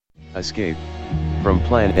Escape from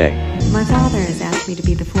Plan A. My father has asked me to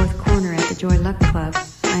be the fourth corner at the Joy Luck Club.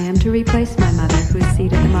 I am to replace my mother, whose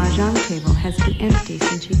seat at the mahjong table has been empty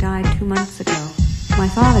since she died 2 months ago. My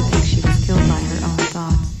father thinks she was killed by her own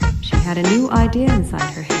thoughts. She had a new idea inside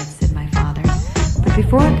her head, said my father. But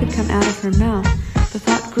before it could come out of her mouth, the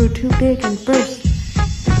thought grew too big and burst.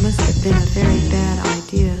 It must have been a very bad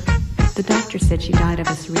idea. The doctor said she died of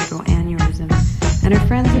a cerebral aneurysm, and her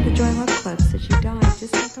friends at the Joy Luck Club said she died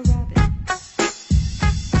just like a rabbit.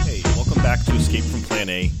 Hey, welcome back to Escape from Plan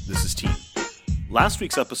A. This is Teen. Last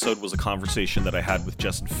week's episode was a conversation that I had with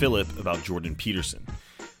Jess and Philip about Jordan Peterson.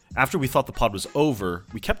 After we thought the pod was over,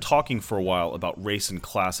 we kept talking for a while about race and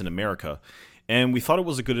class in America, and we thought it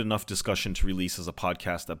was a good enough discussion to release as a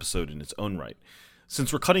podcast episode in its own right.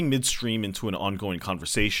 Since we're cutting midstream into an ongoing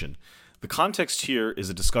conversation, the context here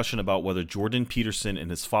is a discussion about whether Jordan Peterson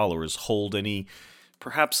and his followers hold any,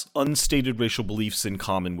 perhaps unstated racial beliefs in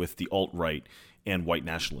common with the alt-right and white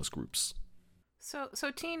nationalist groups. So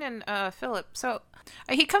Teen and Philip,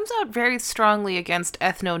 he comes out very strongly against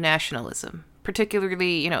ethno-nationalism,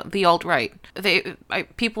 particularly, the alt-right.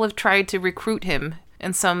 People have tried to recruit him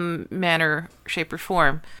in some manner, shape, or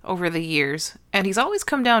form over the years, and he's always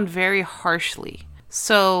come down very harshly.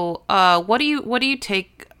 So, what do you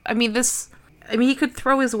take? He could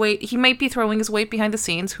throw his weight. He might be throwing his weight behind the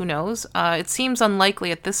scenes. Who knows? It seems unlikely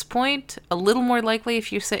at this point. A little more likely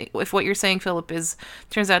if what you're saying, Philip,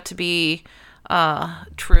 turns out to be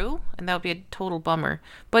true, and that would be a total bummer.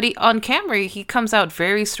 But on camera, he comes out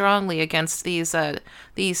very strongly against these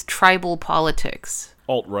tribal politics,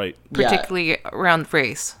 alt-right, particularly around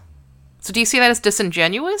race. So, do you see that as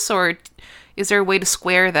disingenuous, or is there a way to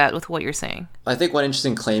square that with what you're saying? I think one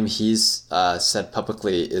interesting claim he's said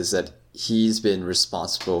publicly is that he's been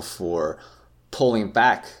responsible for pulling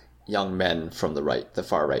back young men from the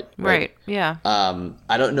far right. Right, yeah.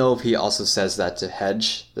 I don't know if he also says that to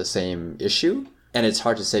hedge the same issue. And it's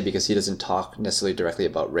hard to say because he doesn't talk necessarily directly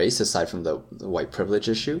about race aside from the white privilege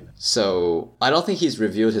issue. So I don't think he's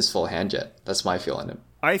revealed his full hand yet. That's my feel on him.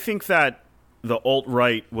 I think that the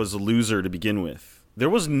alt-right was a loser to begin with. There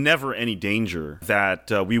was never any danger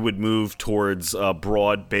that we would move towards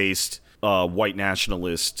broad-based white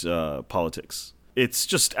nationalist politics. It's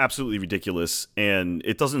just absolutely ridiculous, and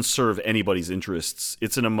it doesn't serve anybody's interests.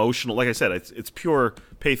 It's an emotional, like I said, it's pure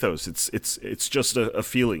pathos. It's just a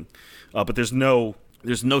feeling, but there's no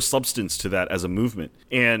substance to that as a movement.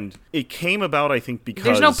 And it came about, I think, because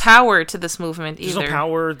there's no power to this movement either. There's no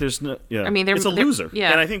power. There's no. Yeah. It's a loser.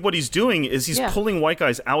 Yeah. And I think what he's doing is he's pulling white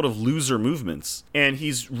guys out of loser movements, and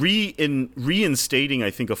he's reinstating,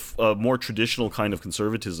 I think, a more traditional kind of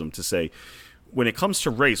conservatism to say, when it comes to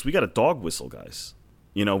race, we got a dog whistle, guys.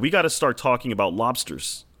 We got to start talking about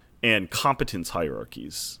lobsters and competence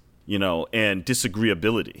hierarchies, and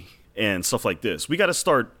disagreeability and stuff like this. We got to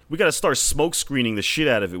start smoke screening the shit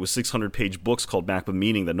out of it with 600-page books called Map of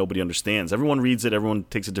Meaning that nobody understands. Everyone reads it. Everyone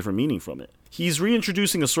takes a different meaning from it. He's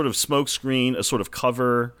reintroducing a sort of smoke screen, a sort of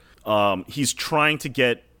cover. He's trying to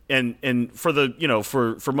get and for the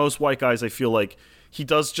for most white guys, I feel like he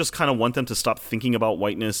does just kind of want them to stop thinking about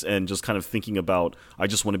whiteness and just kind of thinking about, I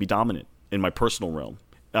just want to be dominant in my personal realm.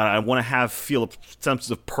 I want to feel a sense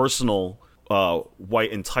of personal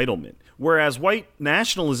white entitlement. Whereas white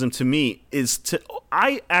nationalism to me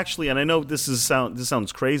I know this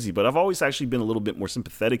sounds crazy, but I've always actually been a little bit more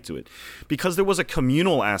sympathetic to it because there was a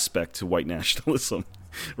communal aspect to white nationalism,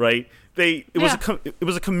 right? It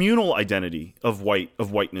was a communal identity of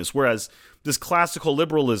whiteness, whereas this classical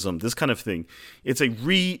liberalism, this kind of thing, it's a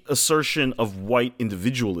reassertion of white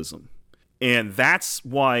individualism. And that's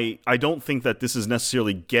why I don't think that this is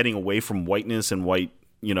necessarily getting away from whiteness and white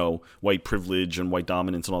privilege and white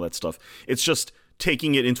dominance and all that stuff. It's just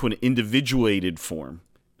taking it into an individuated form,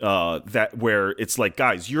 where it's like,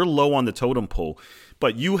 guys, you're low on the totem pole,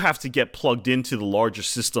 but you have to get plugged into the larger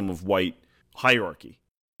system of white hierarchy.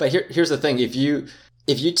 But here's the thing: if you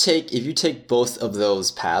take both of those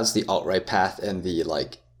paths, the alt-right path and the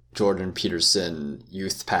Jordan Peterson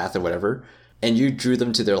youth path or whatever, and you drew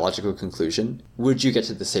them to their logical conclusion, would you get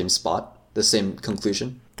to the same spot, the same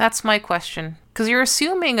conclusion? That's my question. Because you're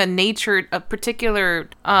assuming a particular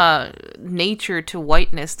nature to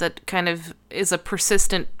whiteness that kind of is a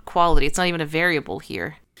persistent quality. It's not even a variable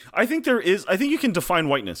here. I think you can define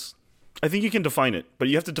whiteness. I think you can define it, but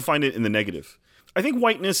you have to define it in the negative. I think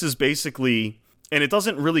whiteness is basically, and it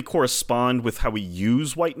doesn't really correspond with how we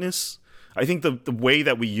use whiteness. I think the way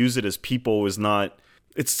that we use it as people it's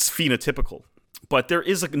phenotypical. But there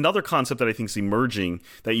is another concept that I think is emerging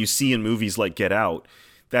that you see in movies like Get Out,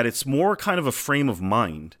 that it's more kind of a frame of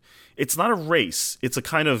mind. It's not a race. It's a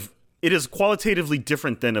kind of it is qualitatively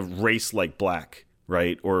different than a race like black,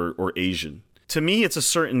 right? Or Asian. To me, it's a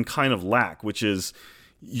certain kind of lack, which is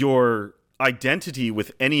your identity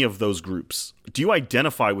with any of those groups. Do you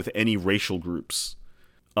identify with any racial groups?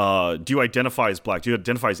 Do you identify as black? Do you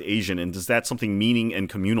identify as Asian? And does that something meaning and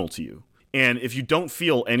communal to you? And if you don't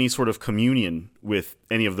feel any sort of communion with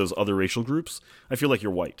any of those other racial groups, I feel like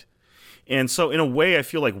you're white. And so in a way, I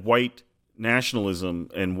feel like white nationalism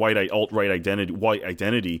and alt-right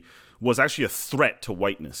identity was actually a threat to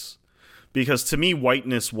whiteness. Because to me,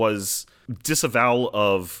 whiteness was disavowal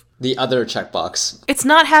of the other checkbox. It's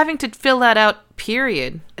not having to fill that out,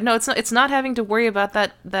 period. No, it's not. It's not having to worry about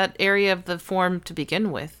that area of the form to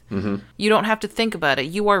begin with. Mm-hmm. You don't have to think about it.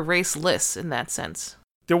 You are raceless in that sense.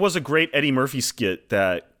 There was a great Eddie Murphy skit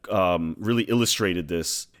that really illustrated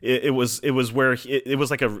this. It was where it was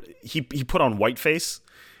like he put on whiteface,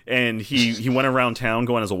 and he went around town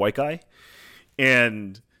going as a white guy,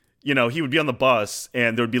 and you know, he would be on the bus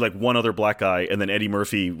and there would be like one other black guy and then Eddie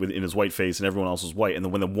Murphy in his white face and everyone else was white. And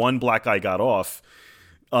then when the one black guy got off,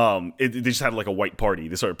 they just had like a white party.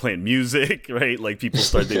 They started playing music, right? Like people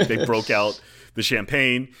they broke out the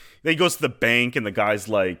champagne. Then he goes to the bank and the guy's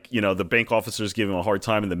like, you know, the bank officers give him a hard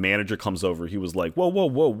time and the manager comes over. He was like, whoa,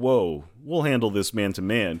 we'll handle this man to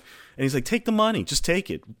man. And he's like, take the money, just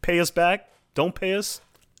take it. Pay us back, don't pay us.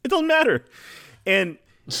 It doesn't matter. And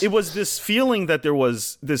it was this feeling that there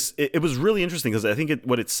was this. It was really interesting because I think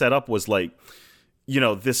what it set up was like, you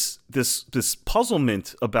know, this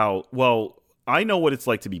puzzlement about, well, I know what it's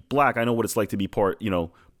like to be black. I know what it's like to be part, you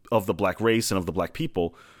know, of the black race and of the black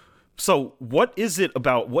people. So what is it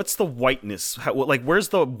about? What's the whiteness? Like, where's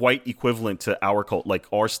the white equivalent to our cult, like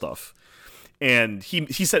our stuff? And he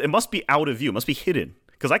said it must be out of view. It must be hidden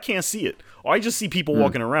because I can't see it. I just see people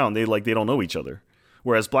walking around. They don't know each other.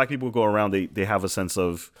 Whereas black people go around, they have a sense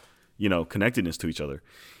of, you know, connectedness to each other.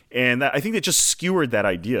 And I think it just skewered that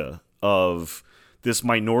idea of this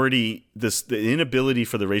minority, the inability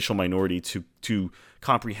for the racial minority to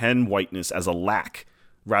comprehend whiteness as a lack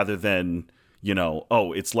rather than, you know,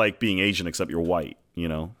 oh, it's like being Asian except you're white, you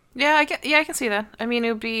know? Yeah, I can see that. I mean,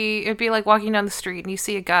 it'd be like walking down the street and you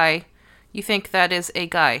see a guy, you think that is a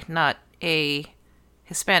guy, not a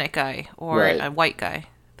Hispanic guy or a white guy.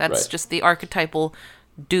 That's just the archetypal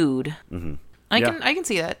dude. Mm-hmm. I can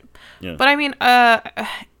see that. Yeah. But I mean,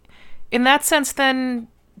 in that sense, then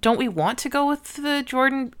don't we want to go with the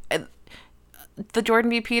Jordan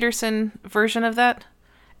B. Peterson version of that,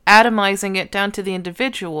 atomizing it down to the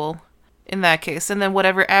individual in that case, and then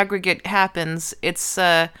whatever aggregate happens, it's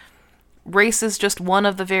race is just one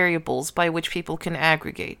of the variables by which people can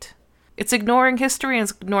aggregate. It's ignoring history and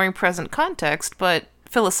it's ignoring present context, but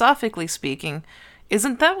philosophically speaking,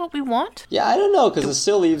 isn't that what we want? Yeah, I don't know, because it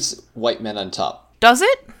still leaves white men on top. Does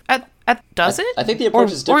it? Does it? I think the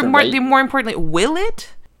approach is different, right? Or more importantly, will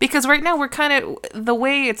it? Because right now we're kind of, the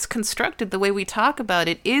way it's constructed, the way we talk about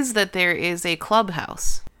it, is that there is a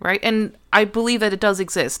clubhouse, right? And I believe that it does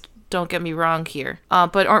exist. Don't get me wrong here.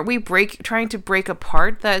 But aren't we trying to break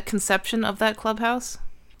apart that conception of that clubhouse?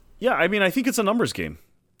 Yeah, I mean, I think it's a numbers game.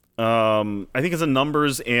 I think it's a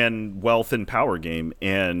numbers and wealth and power game.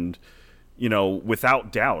 And you know,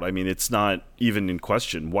 without doubt, I mean, it's not even in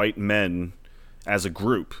question. White men as a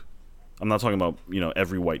group, I'm not talking about, you know,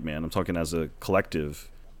 every white man. I'm talking as a collective.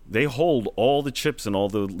 They hold all the chips and all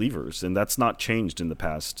the levers, and that's not changed in the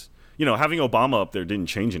past. You know, having Obama up there didn't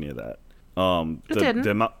change any of that. It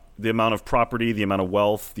didn't. The amount of property, the amount of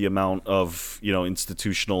wealth, the amount of, you know,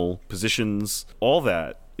 institutional positions, all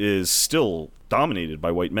that is still dominated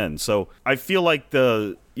by white men. So I feel like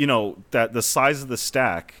that the size of the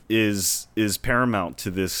stack is paramount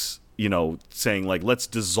to this, you know, saying like, let's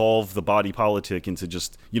dissolve the body politic into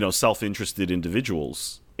just, you know, self-interested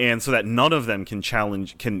individuals. And so that none of them can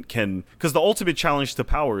challenge, because the ultimate challenge to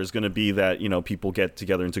power is going to be that, you know, people get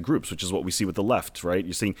together into groups, which is what we see with the left, right?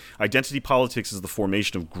 You're seeing identity politics is the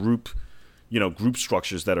formation of group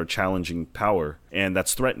structures that are challenging power, and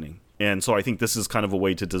that's threatening. And so I think this is kind of a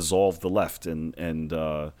way to dissolve the left and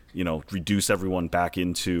you know, reduce everyone back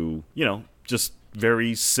into, you know, just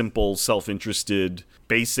very simple, self-interested,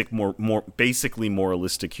 basically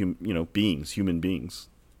moralistic, human beings.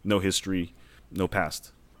 No history, no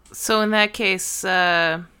past. So in that case,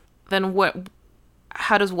 then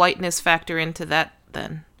how does whiteness factor into that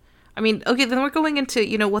then? I mean, okay, then we're going into,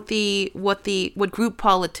 you know, what group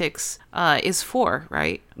politics is for,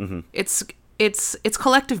 right? Mm-hmm. It's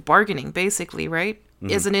collective bargaining, basically, right?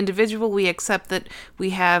 Mm-hmm. As an individual, we accept that we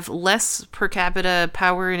have less per capita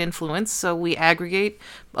power and influence, so we aggregate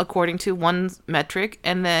according to one metric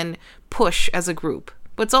and then push as a group.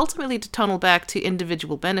 but it's ultimately to tunnel back to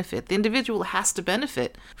individual benefit. The individual has to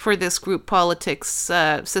benefit for this group politics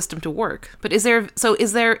system to work. But so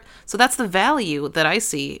that's the value that I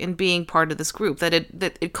see in being part of this group, that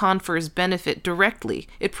it confers benefit directly.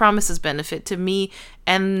 It promises benefit to me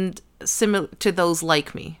and similar to those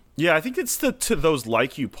like me. Yeah, I think it's the to those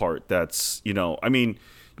like you part that's, I mean,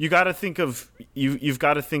 you got to think of you've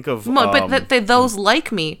got to think of but those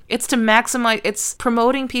like me, it's to maximize, it's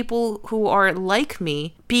promoting people who are like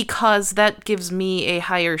me because that gives me a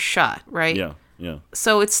higher shot, right? Yeah.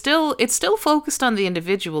 So it's still focused on the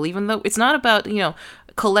individual, even though it's not about,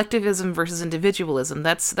 collectivism versus individualism.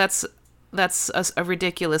 That's a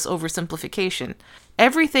ridiculous oversimplification.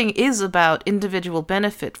 Everything is about individual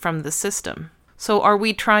benefit from the system. So are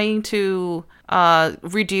we trying to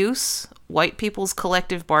reduce white people's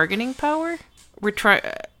collective bargaining power?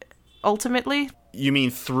 Ultimately? You mean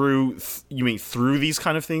through these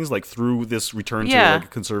kind of things, like through this return to like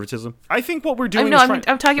conservatism? I think what we're doing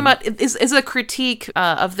I'm talking about is a critique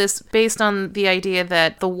of this based on the idea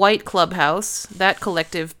that the white clubhouse, that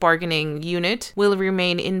collective bargaining unit, will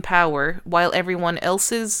remain in power while everyone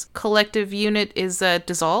else's collective unit is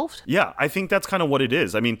dissolved. Yeah, I think that's kind of what it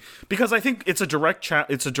is. I mean, because I think it's a direct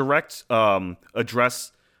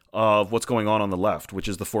address of what's going on the left, which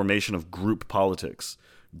is the formation of group politics,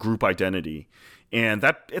 group identity. And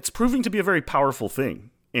that it's proving to be a very powerful thing.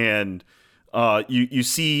 And you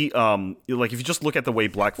see, like if you just look at the way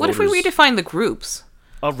black voters... What if we redefine the groups?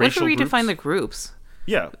 What if we redefine the groups?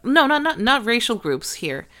 Yeah. No, not racial groups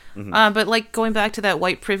here. Mm-hmm. But like going back to that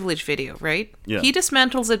white privilege video, right? Yeah. He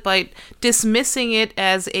dismantles it by dismissing it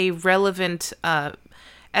as a relevant...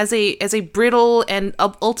 as a brittle and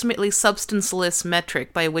ultimately substanceless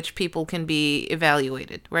metric by which people can be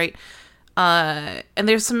evaluated, right? And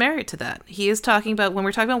there's some merit to that. He is talking about, when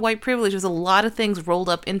we're talking about white privilege, there's a lot of things rolled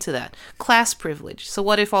up into that. Class privilege. So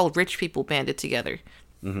what if all rich people banded together?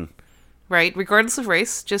 Mm-hmm. Right? Regardless of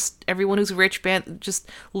race, just everyone who's rich just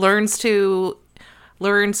learns to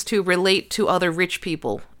relate to other rich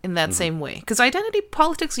people in that same way. Because identity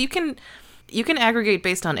politics, you can aggregate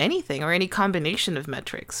based on anything or any combination of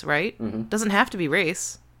metrics, right? Mm-hmm. Doesn't have to be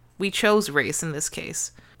race. We chose race in this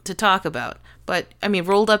case to talk about. But, I mean,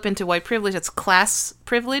 rolled up into white privilege, that's class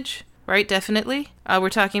privilege, right? Definitely. We're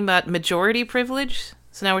talking about majority privilege.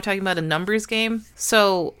 So now we're talking about a numbers game.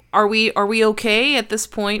 So are we okay at this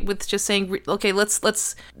point with just saying, okay, let's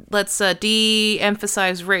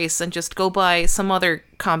de-emphasize race and just go by some other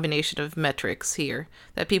combination of metrics here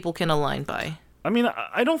that people can align by? I mean,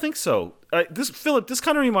 I don't think so. Philip, this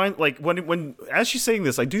kind of reminds, like, when as she's saying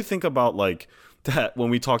this, I do think about, like, that when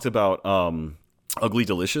we talked about Ugly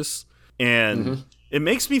Delicious, and it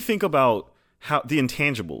makes me think about how the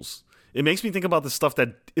intangibles. It makes me think about the stuff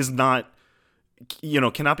that is not,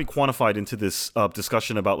 cannot be quantified into this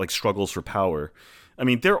discussion about, like, struggles for power. I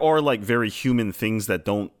mean, there are, like, very human things that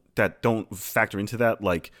don't factor into that,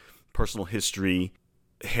 like personal history,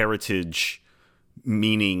 heritage,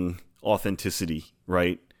 meaning, authenticity,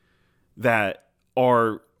 right? That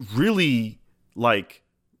are really, like,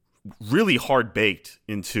 really hard baked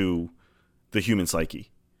into the human psyche.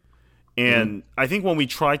 And I think when we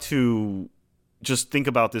try to just think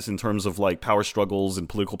about this in terms of, like, power struggles and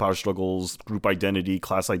political power struggles, group identity,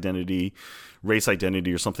 class identity, race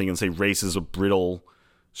identity or something, and say race is a brittle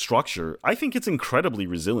structure, I think it's incredibly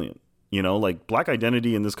resilient. Like, black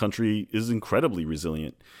identity in this country is incredibly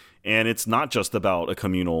resilient. And it's not just about a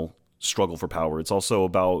communal struggle for power. It's also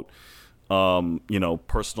about,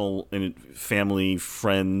 personal and family,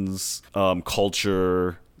 friends,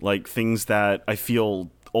 culture, like things that I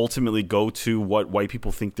feel ultimately go to what white people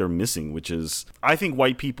think they're missing, which is, I think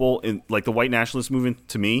white people in, like, the white nationalist movement,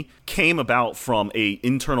 to me, came about from a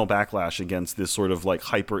internal backlash against this sort of, like,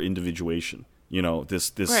 hyper individuation. Right.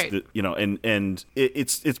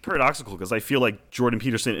 It's paradoxical because I feel like Jordan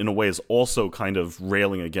Peterson in a way is also kind of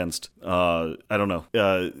railing against white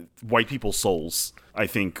people's souls. I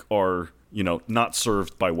think are not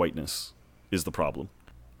served by whiteness is the problem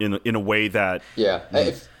in a way that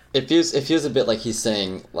It feels a bit like he's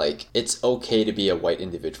saying, like, it's okay to be a white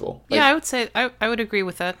individual. Like, yeah, I would say I would agree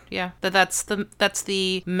with that. Yeah, that's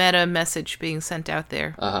the meta message being sent out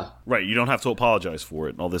there. Right, you don't have to apologize for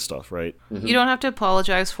it and all this stuff, right? Mm-hmm. You don't have to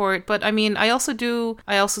apologize for it, but I mean, I also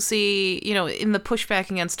see, in the pushback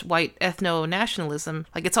against white ethno-nationalism,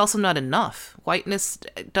 like, it's also not enough. Whiteness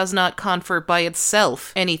does not confer by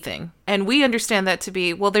itself anything. And we understand that to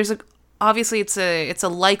be, well, there's obviously it's a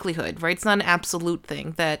likelihood, right? It's not an absolute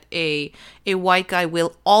thing that a white guy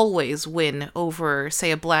will always win over,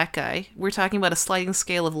 say, a black guy. We're talking about a sliding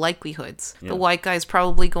scale of likelihoods. Yeah. The white guy is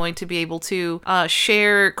probably going to be able to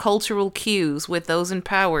share cultural cues with those in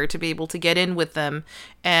power to be able to get in with them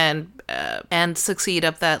and succeed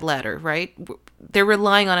up that ladder, right? They're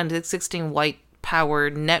relying on an existing white power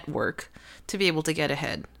network to be able to get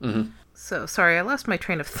ahead. Mm-hmm. So sorry, I lost my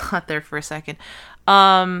train of thought there for a second.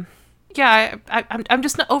 Yeah, I'm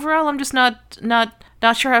just not, overall, I'm just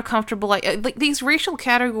not sure how comfortable like these racial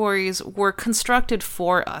categories were constructed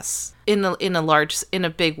for us in a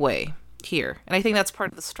big way here, and I think that's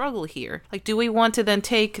part of the struggle here. Like, do we want to then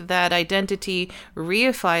take that identity,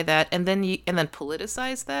 reify that, and then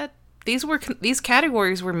politicize that? These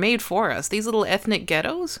categories were made for us. These little ethnic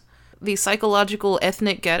ghettos. These psychological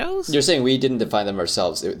ethnic ghettos? You're saying we didn't define them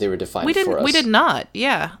ourselves. They were defined for us. We did not,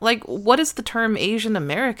 yeah. Like, what is the term Asian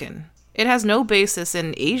American? It has no basis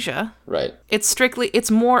in Asia. Right. It's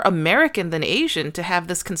more American than Asian to have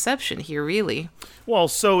this conception here, really. Well,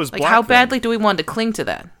 so is black. Like, how badly do we want to cling to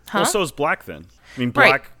that? Huh? Well, so is black then. I mean,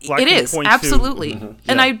 black it is, absolutely. Mm-hmm.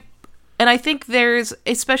 Yeah. And I think there's,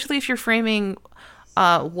 especially if you're framing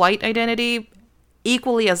white identity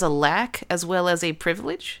equally as a lack as well as a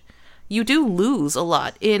privilege, you do lose a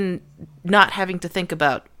lot in not having to think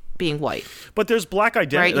about being white. But there's black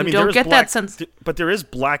identity. Right? You don't get that sense. But there is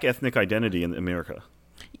black ethnic identity in America.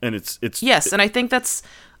 And it's yes, and I think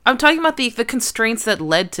I'm talking about the constraints that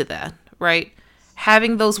led to that, right?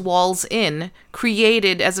 Having those walls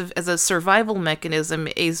created as a survival mechanism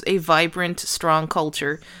is a vibrant, strong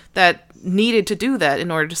culture that needed to do that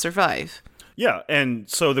in order to survive. Yeah, and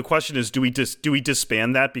so the question is, do we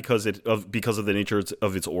disband that because of the nature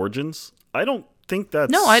of its origins? I don't think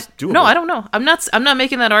that's doable. No, I don't know. I'm not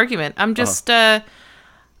making that argument. I'm just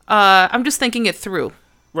thinking it through.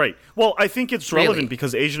 Right. Well, I think it's relevant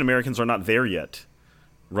because Asian Americans are not there yet,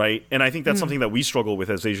 right? And I think that's something that we struggle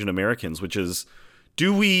with as Asian Americans, which is,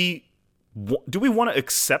 do we want to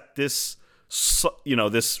accept this?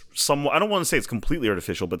 This somewhat, I don't want to say it's completely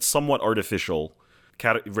artificial, but somewhat artificial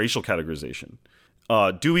racial categorization.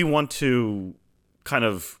 Do we want to kind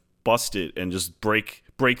of bust it and just break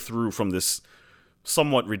through from this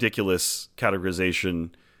somewhat ridiculous categorization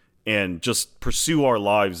and just pursue our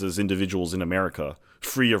lives as individuals in America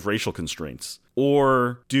free of racial constraints?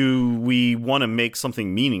 Or do we want to make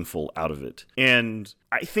something meaningful out of it? And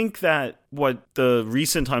I think that what the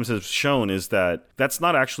recent times have shown is that that's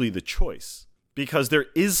not actually the choice. Because there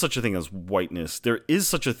is such a thing as whiteness. There is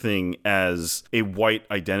such a thing as a white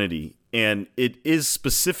identity. And it is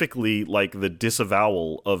specifically like the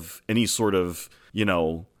disavowal of any sort of,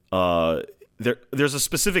 there's a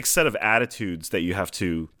specific set of attitudes that you have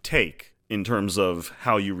to take in terms of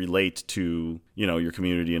how you relate to, your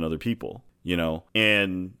community and other people,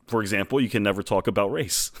 And, for example, you can never talk about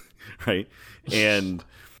race, right? And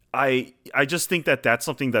I just think that that's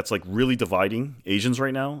something that's like really dividing Asians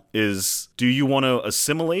right now is, do you want to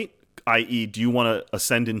assimilate, i.e. do you want to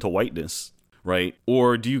ascend into whiteness, right?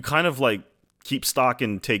 Or do you kind of like keep stock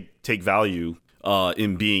and take value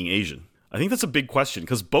in being Asian? I think that's a big question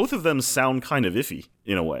because both of them sound kind of iffy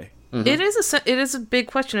in a way. Mm-hmm. It is a big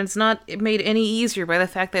question. It's not made any easier by the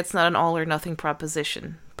fact that it's not an all or nothing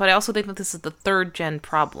proposition. But I also think that this is the third gen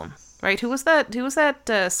problem. Right? Who was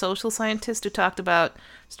that social scientist who talked about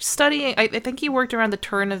studying? I think he worked around the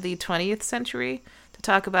turn of the 20th century to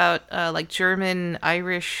talk about like German,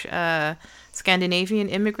 Irish, Scandinavian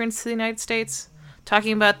immigrants to the United States,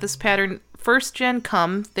 talking about this pattern. First gen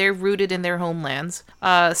come, they're rooted in their homelands.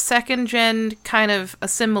 Second gen kind of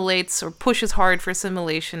assimilates or pushes hard for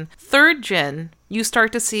assimilation. Third gen, you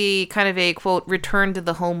start to see kind of a, quote, return to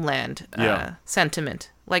the homeland sentiment.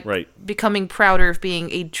 Like becoming prouder of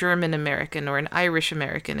being a German American or an Irish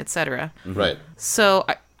American, etc. Right. So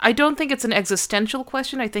I don't think it's an existential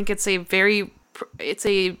question. I think it's a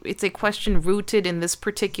question rooted in this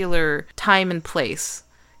particular time and place.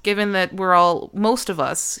 Given that most of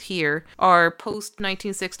us here are post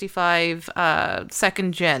 1965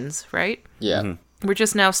 second gens, right? Yeah. Mm-hmm. We're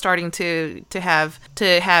just now starting to have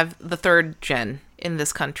the third gen in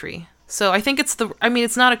this country. So I think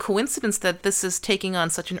it's not a coincidence that this is taking on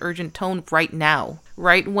such an urgent tone right now.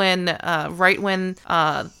 right when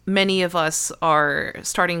many of us are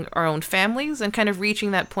starting our own families and kind of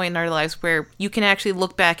reaching that point in our lives where you can actually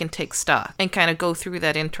look back and take stock and kind of go through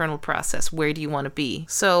that internal process. Where do you want to be?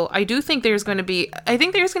 So I do think there's going to be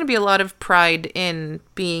a lot of pride in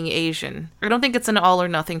being Asian. I don't think it's an all or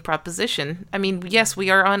nothing proposition. I mean, yes, we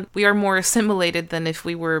are more assimilated than if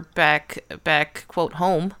we were back quote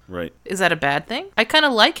home. Right. Is that a bad thing? I kind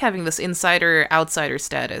of like having this insider outsider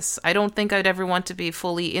status. I don't think I'd ever want to be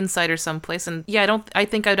fully insider someplace, and yeah, I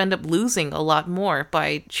think I'd end up losing a lot more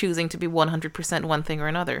by choosing to be 100% one thing or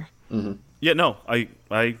another. Mm-hmm. Yeah, no, I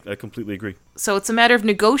completely agree. So it's a matter of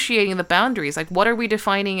negotiating the boundaries. Like, what are we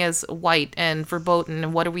defining as white and verboten,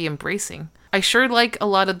 and what are we embracing? I sure like a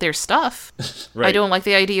lot of their stuff. Right. I don't like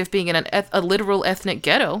the idea of being in a literal ethnic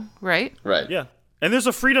ghetto, right? Right. Yeah. And there's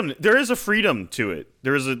a freedom. There is a freedom to it.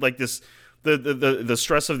 There is the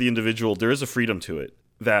stress of the individual. There is a freedom to it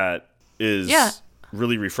that is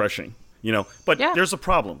really refreshing, you know. But there's a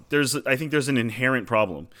problem. I think there's an inherent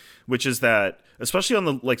problem, which is that, especially on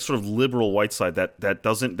the like sort of liberal white side,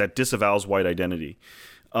 that disavows white identity.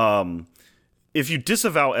 If you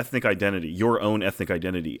disavow ethnic identity, your own ethnic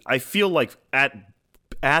identity, I feel like at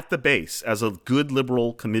the base, as a good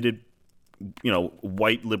liberal, committed, you know,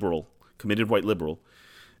 committed white liberal,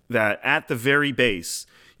 that at the very base,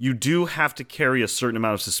 you do have to carry a certain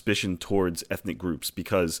amount of suspicion towards ethnic groups,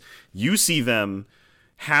 because you see them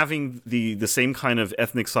having the same kind of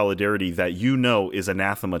ethnic solidarity that you know is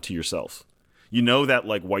anathema to yourself. You know that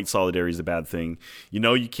like white solidarity is a bad thing. You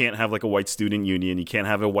know you can't have like a white student union. You can't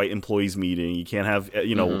have a white employees meeting. You can't have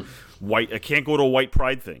I can't go to a white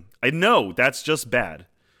pride thing. I know that's just bad.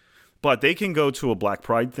 But they can go to a black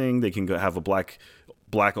pride thing. They can go have a black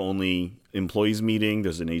only employees meeting.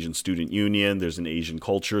 There's an Asian student union. There's an Asian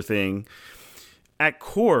culture thing. At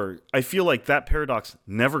core, I feel like that paradox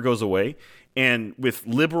never goes away. And with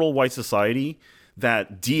liberal white society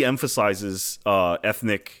that de-emphasizes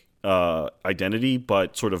ethnic identity,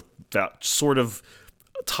 but sort of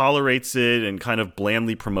tolerates it and kind of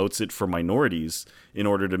blandly promotes it for minorities in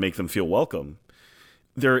order to make them feel welcome,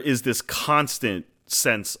 there is this constant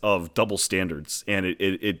sense of double standards, and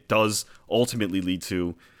it does ultimately lead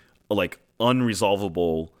to like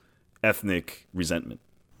unresolvable ethnic resentment,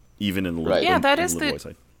 even in the liberal white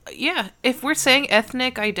side. Yeah, if we're saying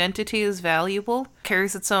ethnic identity is valuable,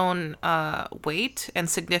 carries its own weight and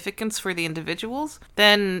significance for the individuals,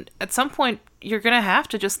 then at some point you're going to have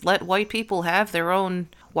to just let white people have their own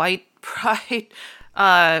white pride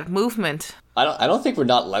movement. I don't think we're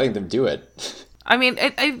not letting them do it. I mean,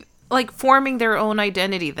 I like forming their own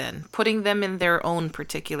identity, then putting them in their own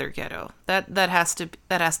particular ghetto. That has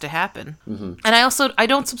to happen. Mm-hmm. And I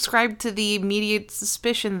don't subscribe to the immediate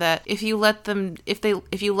suspicion that if you let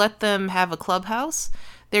them have a clubhouse,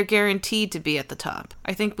 they're guaranteed to be at the top.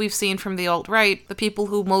 I think we've seen from the alt-right, the people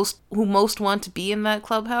who most want to be in that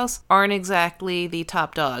clubhouse aren't exactly the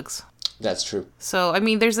top dogs. That's true. So, I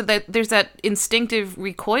mean, there's that instinctive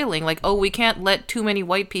recoiling, like, oh, we can't let too many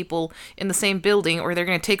white people in the same building or they're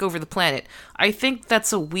going to take over the planet. I think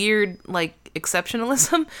that's a weird, like,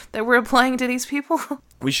 exceptionalism that we're applying to these people.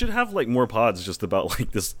 We should have, like, more pods just about,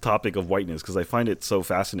 like, this topic of whiteness, because I find it so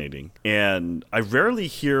fascinating. And I rarely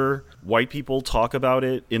hear white people talk about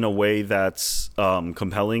it in a way that's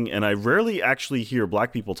compelling, and I rarely actually hear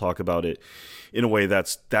black people talk about it in a way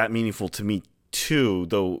that's that meaningful to me, too,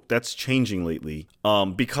 though that's changing lately,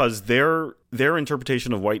 because their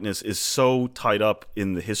interpretation of whiteness is so tied up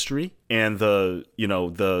in the history and the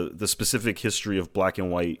specific history of black and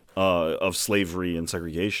white, of slavery and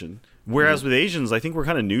segregation. Whereas with Asians, I think we're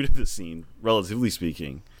kind of new to the scene, relatively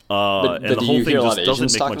speaking, and the whole thing just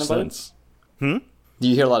doesn't make much sense. Do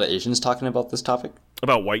you hear a lot of Asians talking about this topic?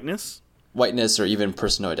 About whiteness? Whiteness, or even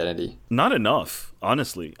personal identity? Not enough,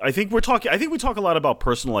 honestly. I think we talk a lot about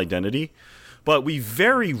personal identity, but we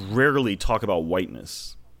very rarely talk about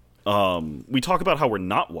whiteness. We talk about how we're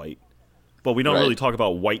not white, but we don't really talk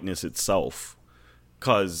about whiteness itself,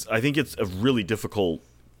 because I think it's a really difficult,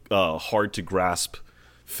 hard to grasp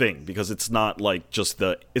thing, because it's not like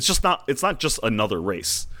it's not just another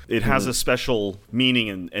race. It has a special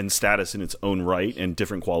meaning and status in its own right, and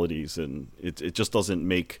different qualities, and it just doesn't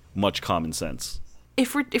make much common sense.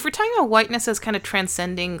 If we're talking about whiteness as kind of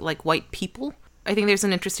transcending like white people, I think there's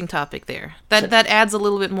an interesting topic there. That adds a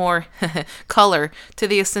little bit more color to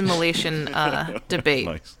the assimilation debate.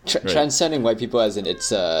 Nice. Transcending white people, as in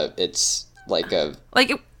it's like a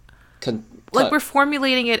we're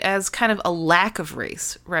formulating it as kind of a lack of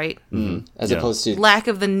race, right? Mm-hmm. As opposed to lack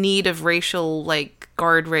of the need of racial like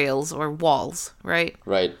guardrails or walls, right?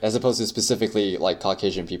 Right. As opposed to specifically like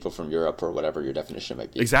Caucasian people from Europe or whatever your definition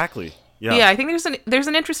might be. Exactly. Yeah, I think there's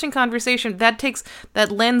an interesting conversation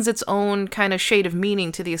that lends its own kind of shade of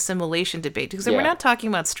meaning to the assimilation debate, because we're not talking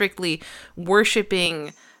about strictly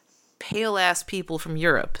worshiping pale ass people from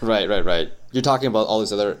Europe. Right. You're talking about all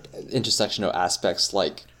these other intersectional aspects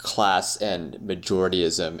like class and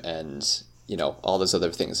majorityism and, you know, all those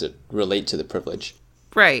other things that relate to the privilege.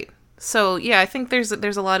 Right. So yeah, I think there's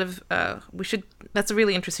a lot of that's a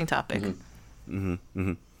really interesting topic. And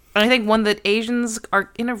I think one that Asians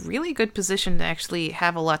are in a really good position to actually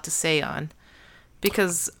have a lot to say on,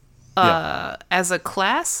 because as a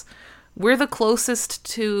class, we're the closest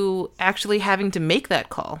to actually having to make that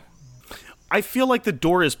call. I feel like the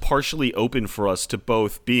door is partially open for us to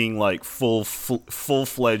both being like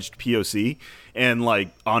full-fledged POC and like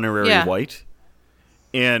honorary white.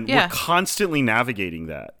 And we're constantly navigating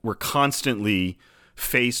that. We're constantly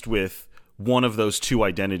faced with one of those two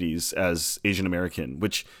identities as Asian American,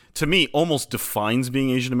 which to me almost defines being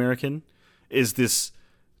Asian American. Is this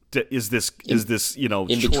you know,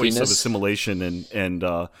 choice of assimilation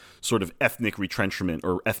and sort of ethnic retrenchment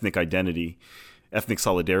or ethnic identity, ethnic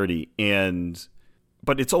solidarity,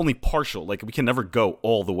 but it's only partial. Like, we can never go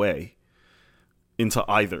all the way into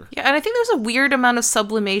either. Yeah, and I think there's a weird amount of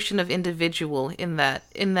sublimation of individual in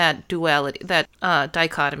that duality, that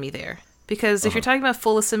dichotomy there. Because if you're talking about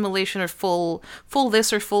full assimilation or full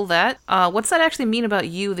this or full that, what's that actually mean about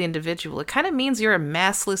you, the individual? It kind of means you're a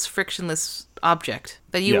massless, frictionless object.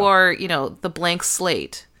 That you are, you know, the blank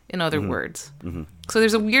slate, in other words. So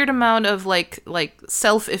there's a weird amount of like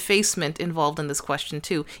self-effacement involved in this question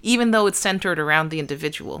too, even though it's centered around the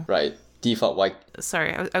individual. Right. Default white.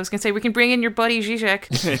 Sorry, I was going to say, we can bring in your buddy Zizek.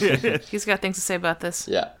 He's got things to say about this.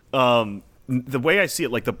 Yeah. The way I see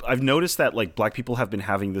it, like I've noticed that like black people have been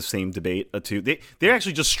having the same debate too. They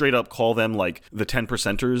actually just straight up call them like the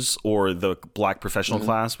 10%ers or the black professional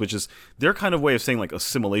class, which is their kind of way of saying like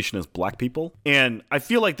assimilation as black people. And I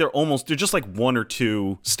feel like they're just like one or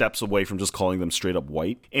two steps away from just calling them straight up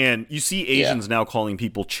white. And you see Asians now calling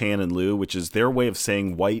people Chan and Liu, which is their way of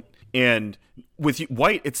saying white. And with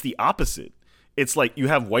white, it's the opposite. It's like you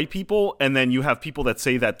have white people, and then you have people that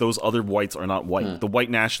say that those other whites are not white. The white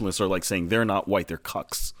nationalists are like saying they're not white, they're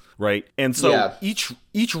cucks, right? And so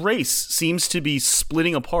each race seems to be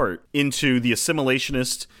splitting apart into the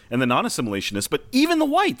assimilationist and the non-assimilationist, but even the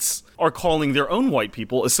whites are calling their own white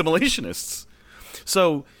people assimilationists.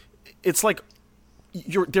 So it's like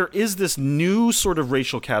there is this new sort of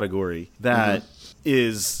racial category that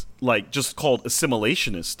is like just called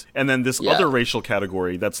assimilationist, and then this other racial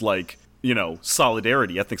category that's like, you know,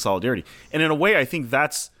 solidarity, ethnic solidarity. And in a way, I think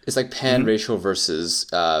it's like pan-racial versus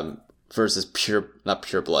pure, not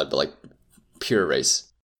pure blood, but like pure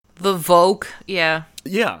race. The Vogue, yeah,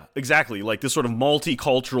 exactly. Like this sort of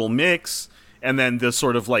multicultural mix, and then this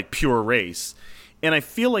sort of like pure race. And I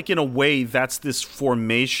feel like in a way that's this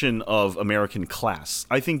formation of American class.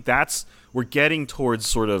 I think we're getting towards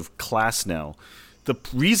sort of class now. The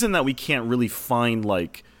reason that we can't really find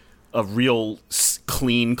like a real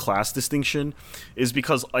clean class distinction is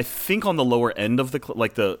because I think on the lower end of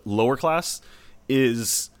the lower class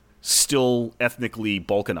is still ethnically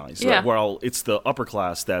balkanized, right? While it's the upper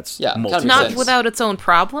class that's not without its own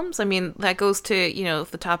problems. I mean, that goes to, you know,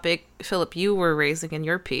 the topic, Philip, you were raising in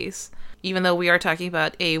your piece. Even though we are talking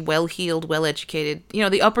about a well-heeled, well-educated, you know,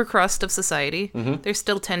 the upper crust of society, there's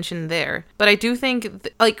still tension there. But I do think,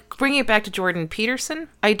 like, bringing it back to Jordan Peterson,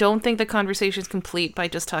 I don't think the conversation is complete by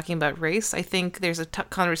just talking about race. I think there's a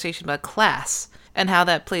conversation about class and how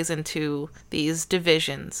that plays into these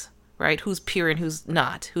divisions, right? Who's pure and who's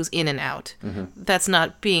not, who's in and out. That's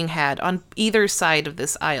not being had on either side of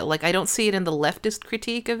this aisle. Like, I don't see it in the leftist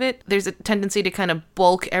critique of it. There's a tendency to kind of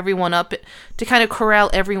bulk everyone up, to kind of corral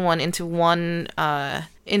everyone into one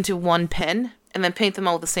pen and then paint them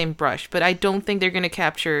all with the same brush. But I don't think they're going to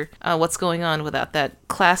capture what's going on without that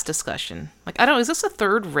class discussion. Like, is this a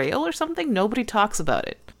third rail or something? Nobody talks about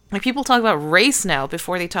it. Like, people talk about race now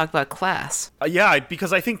before they talk about class.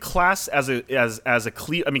 Because I think class as a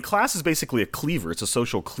cleaver. I mean, class is basically a cleaver. It's a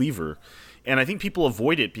social cleaver, and I think people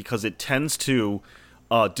avoid it because it tends to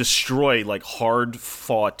destroy like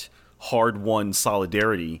hard-fought, hard-won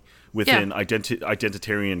solidarity within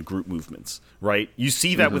identitarian group movements. Right? You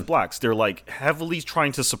see that with blacks. They're like heavily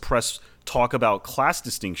trying to suppress talk about class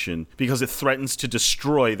distinction because it threatens to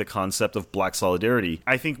destroy the concept of black solidarity.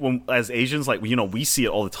 I think as Asians, like, you know, we see it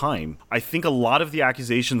all the time. I think a lot of the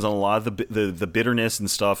accusations and a lot of the bitterness and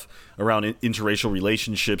stuff around interracial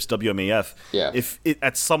relationships, WMAF, if it,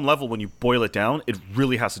 at some level, when you boil it down, it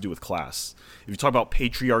really has to do with class. If you talk about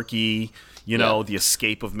patriarchy, you know, the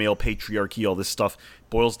escape of male patriarchy, all this stuff,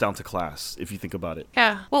 boils down to class, if you think about it.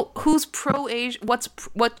 Yeah. Well, who's pro-Asian?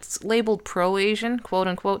 What's labeled pro-Asian, quote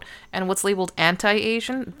unquote, and what's labeled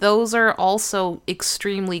anti-Asian? Those are also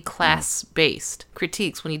extremely class-based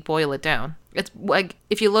critiques when you boil it down. It's like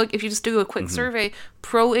if you just do a quick survey,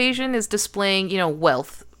 pro-Asian is displaying,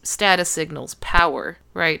 wealth, status signals, power,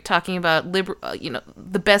 right? Talking about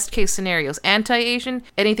the best case scenarios. Anti-Asian,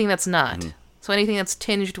 anything that's not. So anything that's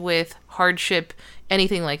tinged with hardship,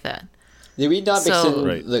 anything like that. Did we not mix in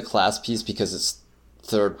Right. the class piece because it's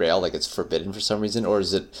third rail, like it's forbidden for some reason, or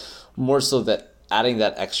is it more so that adding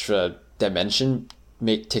that extra dimension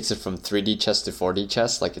takes it from 3D chess to 4D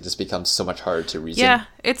chess? Like it just becomes so much harder to reason. Yeah,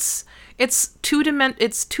 it's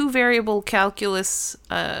two variable calculus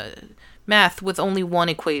math with only one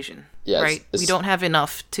equation. Yeah, right? We don't have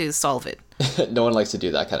enough to solve it. No one likes to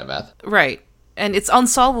do that kind of math. Right. And it's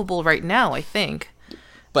unsolvable right now, I think.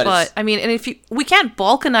 But I mean, and we can't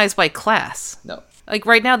balkanize by class. No. Like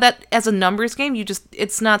right now, that as a numbers game,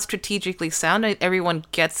 it's not strategically sound. Everyone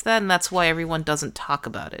gets that, and that's why everyone doesn't talk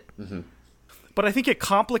about it. Mm-hmm. But I think it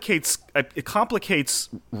complicates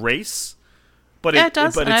race, but Yeah, it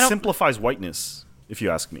does, but and it simplifies whiteness, if you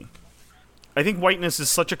ask me. I think whiteness is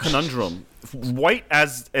such a conundrum. White,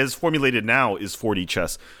 as formulated now, is 4D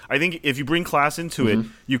chess. I think if you bring class into it,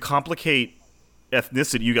 you complicate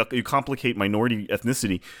ethnicity, you complicate minority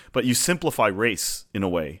ethnicity, but you simplify race in a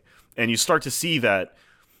way. And you start to see that,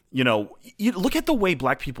 you look at the way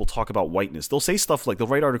black people talk about whiteness. They'll say stuff like, they'll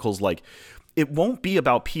write articles like, it won't be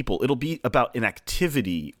about people, it'll be about an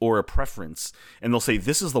activity or a preference. And they'll say,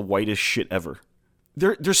 this is the whitest shit ever.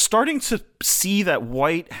 They're starting to see that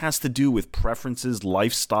white has to do with preferences,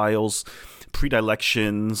 lifestyles,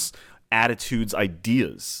 predilections, attitudes,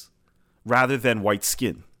 ideas, rather than white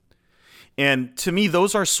skin. And to me,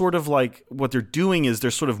 those are sort of like, what they're doing is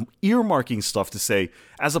they're sort of earmarking stuff to say,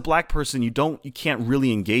 as a black person, you can't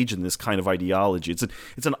really engage in this kind of ideology.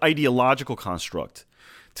 It's an ideological construct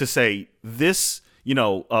to say this,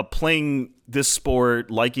 playing this sport,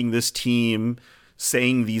 liking this team,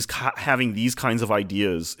 saying having these kinds of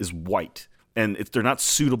ideas is white, and they're not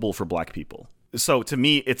suitable for black people. So to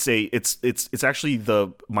me, it's actually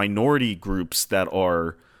the minority groups that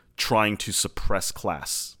are trying to suppress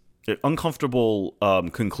class. Uncomfortable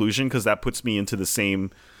conclusion, because that puts me into the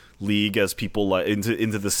same league as people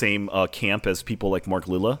into the same camp as people like Mark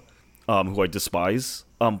Lilla, who I despise.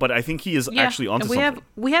 But I think he is actually onto something.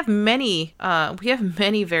 We have many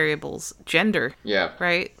variables. Gender. Yeah.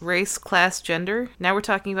 Right? Race, class, gender. Now we're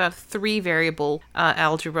talking about 3 variable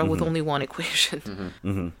algebra with only one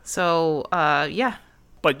equation. So yeah.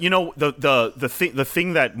 But the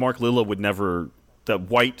thing that Mark Lilla would never, that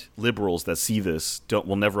white liberals that see this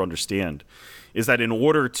will never understand, is that in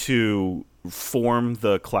order to form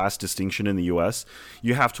the class distinction in the U.S.,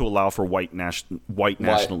 you have to allow for white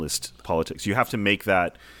nationalist politics. You have to make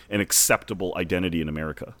that an acceptable identity in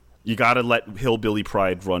America. You got to let hillbilly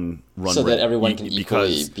pride run so that everyone can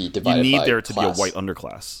equally be divided by you need there to class. be a white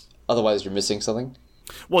underclass. Otherwise, you're missing something.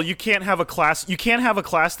 Well, you can't have a class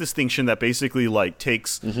distinction that basically like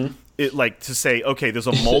takes it, like, to say, okay, there's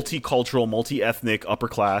a multicultural, multi-ethnic upper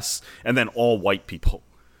class and then all white people,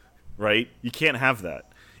 right? You can't have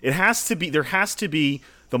that. There has to be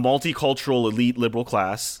the multicultural elite liberal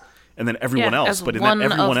class and then everyone else. But in that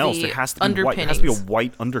everyone else, there has to be white. There has to be a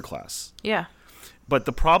white underclass. Yeah. But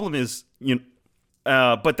the problem is,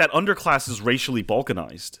 but that underclass is racially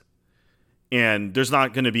balkanized. And there's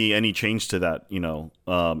not going to be any change to that,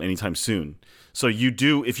 anytime soon. So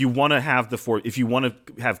if you want to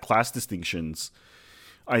have class distinctions,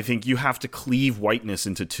 I think you have to cleave whiteness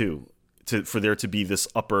into 2 for there to be this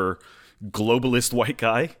upper globalist white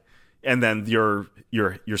guy, and then your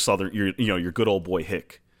southern, your good old boy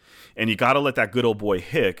Hick. And you got to let that good old boy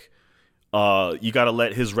Hick, you got to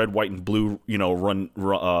let his red, white, and blue,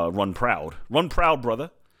 run proud. Run proud,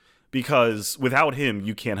 brother. Because without him,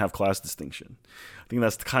 you can't have class distinction. I think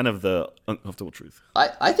that's kind of the uncomfortable truth.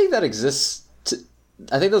 I think that exists.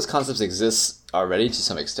 I think those concepts exist already to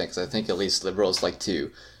some extent, because I think at least liberals like to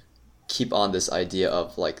keep on this idea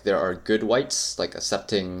of like there are good whites, like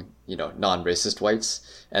accepting non-racist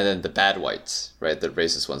whites, and then the bad whites, right? The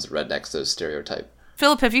racist ones, the rednecks, those stereotype.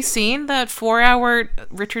 Philip, have you seen that 4-hour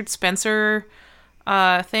Richard Spencer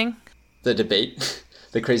thing? The debate.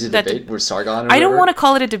 The crazy debate where Sargon. I don't want to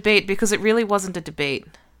call it a debate because it really wasn't a debate.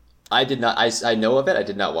 I did not. I know of it. I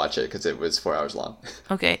did not watch it because it was 4 hours long.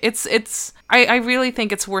 Okay, it's. I really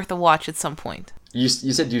think it's worth a watch at some point. You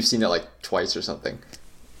said you've seen it like twice or something.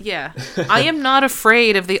 Yeah, I am not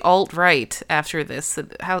afraid of the alt-right after this.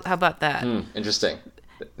 How about that? Interesting.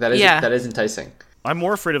 That is enticing. I'm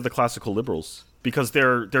more afraid of the classical liberals because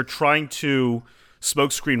they're trying to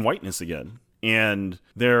smokescreen whiteness again. And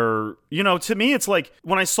they're, to me, it's like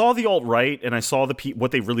when I saw the alt-right and I saw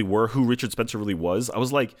what they really were, who Richard Spencer really was, I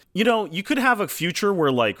was like, you could have a future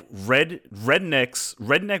where like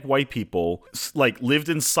redneck white people like lived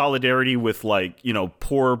in solidarity with like,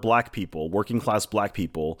 poor black people, working class black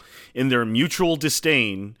people in their mutual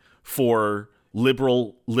disdain for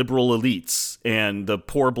liberal elites, and the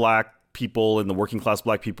poor black people and the working class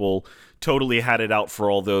black people totally had it out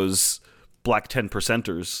for all those black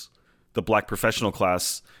 10%ers. The black professional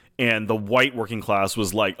class, and the white working class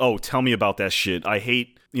was like, oh, tell me about that shit. I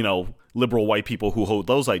hate, liberal white people who hold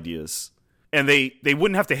those ideas. And they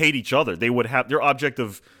wouldn't have to hate each other. They would have their object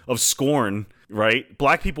of scorn, right?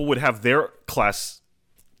 Black people would have their class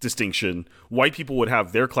distinction. White people would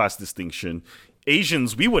have their class distinction.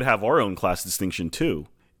 Asians, we would have our own class distinction too.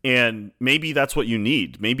 And maybe that's what you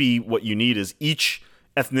need. Maybe what you need is each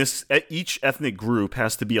ethnic group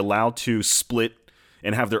has to be allowed to split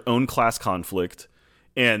and have their own class conflict,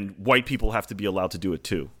 and white people have to be allowed to do it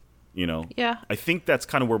too. Yeah. I think that's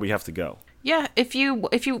kind of where we have to go. Yeah, if you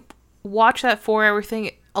watch that 4-hour thing,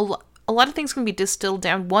 a lot of things can be distilled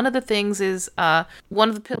down. One of the things is one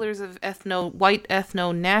of the pillars of white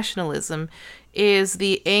ethno-nationalism is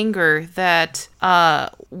the anger that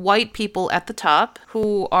white people at the top,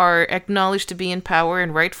 who are acknowledged to be in power,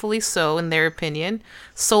 and rightfully so in their opinion,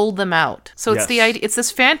 sold them out. So it's the idea. It's this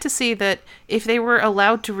fantasy that if they were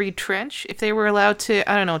allowed to retrench, if they were allowed to,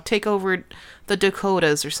 I don't know, take over the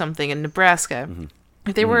Dakotas or something in Nebraska,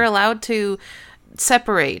 if they were allowed to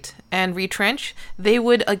separate and retrench, they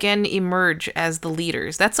would again emerge as the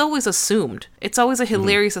leaders. That's always assumed. It's always a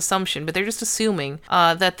hilarious assumption, but they're just assuming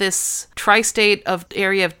that this tri-state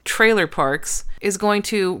area of trailer parks is going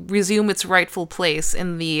to resume its rightful place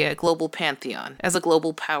in the global pantheon as a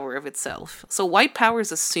global power of itself. So white power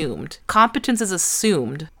is assumed. Competence is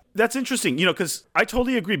assumed. That's interesting, because I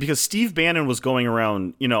totally agree, because Steve Bannon was going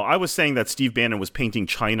around, I was saying that Steve Bannon was painting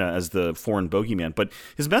China as the foreign bogeyman, but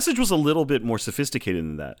his message was a little bit more sophisticated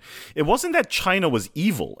than that. It wasn't that China was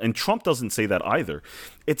evil, and Trump doesn't say that either.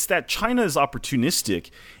 It's that China is opportunistic,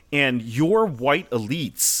 and your white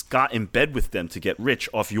elites got in bed with them to get rich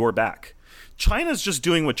off your back. China's just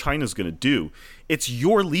doing what China's going to do. It's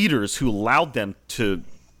your leaders who allowed them to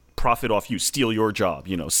profit off you, steal your job,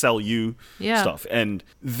 sell you stuff. And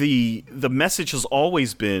the message has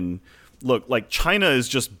always been, look, like China is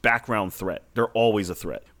just background threat. They're always a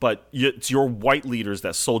threat. But it's your white leaders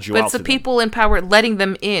that sold you out to them. But it's the people in power letting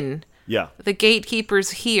them in. Yeah. The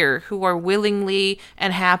gatekeepers here who are willingly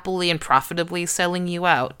and happily and profitably selling you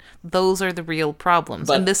out. Those are the real problems.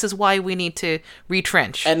 And this is why we need to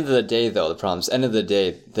retrench. End of the day, though,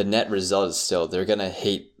 the net result is still they're going to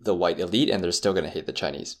hate the white elite, and they're still going to hate the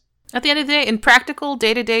Chinese. At the end of the day, in practical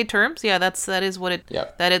day-to-day terms, that is what it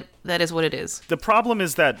is. The problem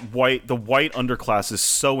is that the white underclass is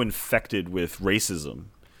so infected with racism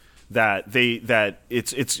that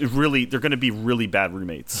it's really, they're going to be really bad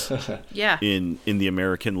roommates. Yeah. In the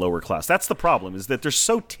American lower class. That's the problem, is that they're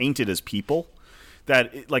so tainted as people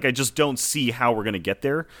that I just don't see how we're going to get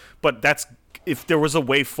there. But if there was a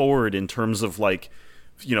way forward in terms of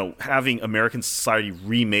having American society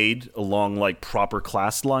remade along proper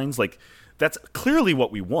class lines, that's clearly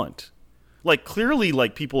what we want. Clearly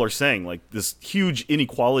people are saying this huge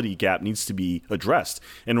inequality gap needs to be addressed.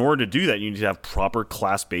 In order to do that, you need to have proper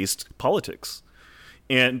class-based politics.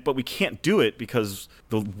 But we can't do it because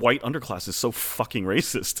the white underclass is so fucking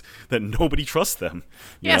racist that nobody trusts them.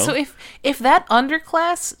 You know? So if that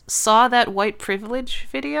underclass saw that white privilege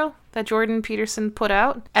video that Jordan Peterson put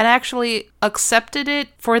out and actually accepted it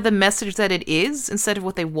for the message that it is instead of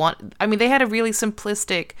what they want. I mean, they had a really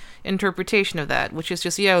simplistic interpretation of that, which is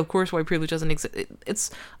just, of course white privilege doesn't exist. It's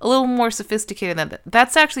a little more sophisticated than that.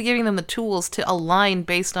 That's actually giving them the tools to align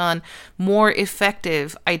based on more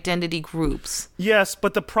effective identity groups. Yes,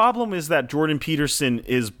 but the problem is that Jordan Peterson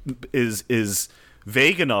is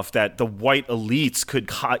vague enough that the white elites could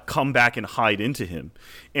come back and hide into him.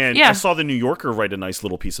 And I saw the New Yorker write a nice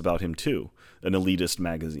little piece about him too, an elitist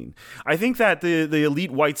magazine. I think that the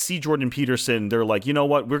elite whites see Jordan Peterson, they're like, you know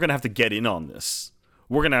what, we're going to have to get in on this.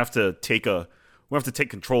 We're going to have to take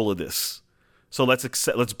control of this. So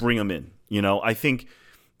let's bring him in. I think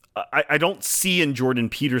I don't see in Jordan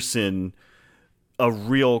Peterson a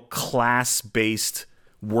real class-based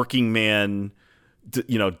working man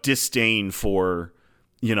disdain for,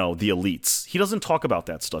 the elites. He doesn't talk about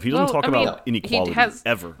that stuff. He doesn't talk about inequality he has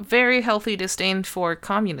ever. Very healthy disdain for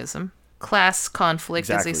communism. Class conflict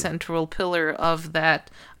is a central pillar of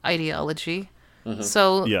that ideology. Mm-hmm.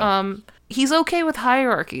 So, He's okay with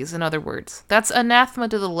hierarchies, in other words. That's anathema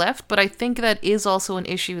to the left, but I think that is also an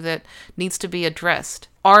issue that needs to be addressed.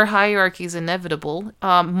 Are hierarchies inevitable?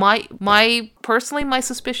 Personally, my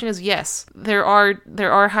suspicion is yes. There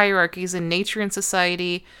are hierarchies in nature and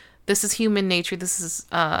society. This is human nature. This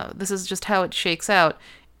is just how it shakes out.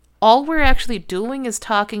 All we're actually doing is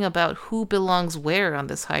talking about who belongs where on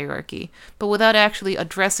this hierarchy, but without actually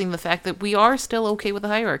addressing the fact that we are still okay with the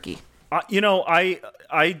hierarchy. I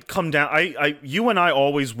come down. You and I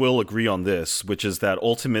always will agree on this, which is that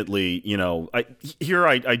ultimately,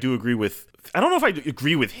 I do agree with. I don't know if I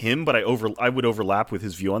agree with him, but I would overlap with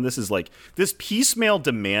his view on this. Is like this piecemeal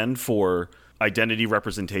demand for identity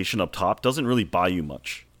representation up top doesn't really buy you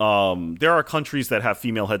much. There are countries that have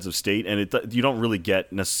female heads of state, and you don't really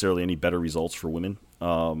get necessarily any better results for women.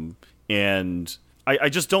 And I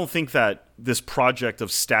just don't think that this project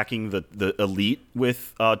of stacking the elite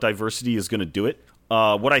with diversity is going to do it.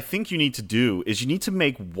 What I think you need to do is you need to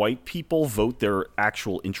make white people vote their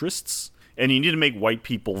actual interests, and you need to make white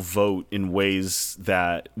people vote in ways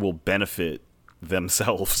that will benefit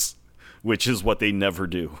themselves, which is what they never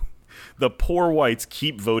do. The poor whites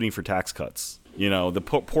keep voting for tax cuts.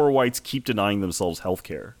 The poor whites keep denying themselves health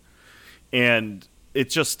care. And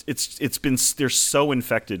they're so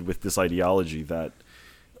infected with this ideology that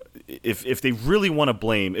if they really want to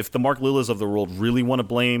blame, if the Mark Lillas of the world really want to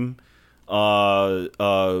blame, where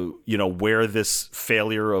this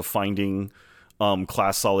failure of finding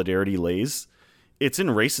class solidarity lays, it's in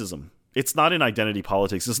racism. It's not in identity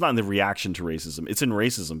politics. It's not in the reaction to racism. It's in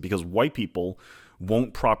racism because white people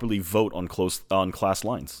won't properly vote on class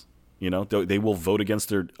lines. They will vote against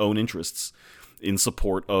their own interests in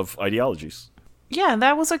support of ideologies. Yeah,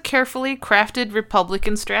 that was a carefully crafted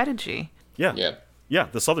Republican strategy. Yeah,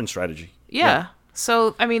 the Southern strategy. Yeah.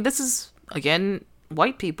 So, I mean, this is, again,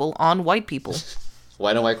 white people on white people.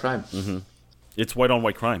 White on white crime. Mm-hmm. It's white on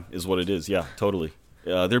white crime is what it is. Yeah, totally.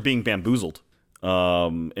 They're being bamboozled.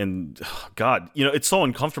 And God, it's so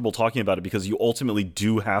uncomfortable talking about it because you ultimately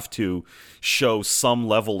do have to show some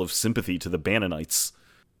level of sympathy to the Bannonites.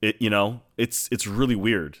 It's really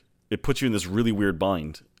weird. It puts you in this really weird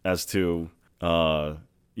bind as to,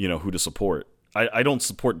 who to support. I don't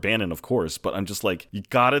support Bannon, of course, but I'm just like, you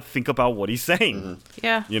gotta think about what he's saying. Mm-hmm.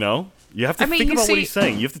 Yeah. You have to think about what he's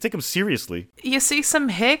saying. You have to take him seriously. You see some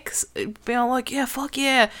hicks being like, yeah, fuck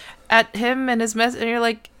yeah, at him and his mess, and you're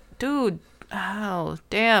like, dude, oh,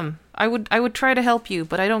 damn. I would try to help you,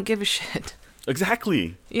 but I don't give a shit.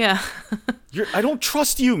 Exactly. Yeah. I don't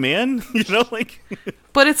trust you, man.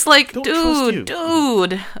 But it's like, dude,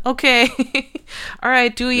 okay. All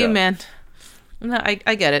right, do you, man. No,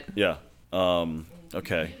 I get it. Yeah.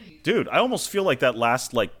 Okay. Dude, I almost feel like that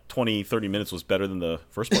last 20, 30 minutes was better than the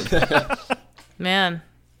first part. Man.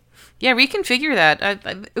 Yeah, reconfigure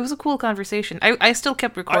that. It was a cool conversation. I still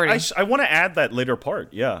kept recording. I want to add that later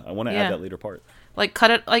part. Yeah, I want to add that later part.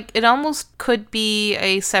 Cut it. It almost could be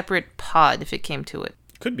a separate pod if it came to it.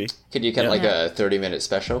 Could be. Could you cut a 30-minute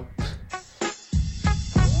special?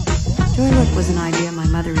 Joy Luck was an idea my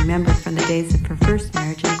mother remembered from the days of her first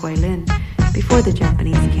marriage in Guilin, before the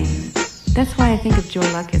Japanese came. That's why I think of Joy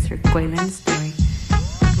Luck as her Guilin story.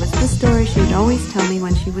 It was the story she would always tell me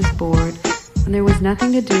when she was bored, when there was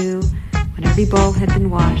nothing to do, when every bowl had been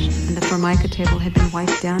washed and the formica table had been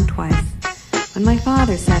wiped down twice, when my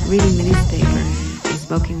father sat reading the newspaper and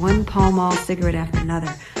smoking one Pall Mall cigarette after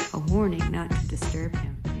another, a warning not to disturb him.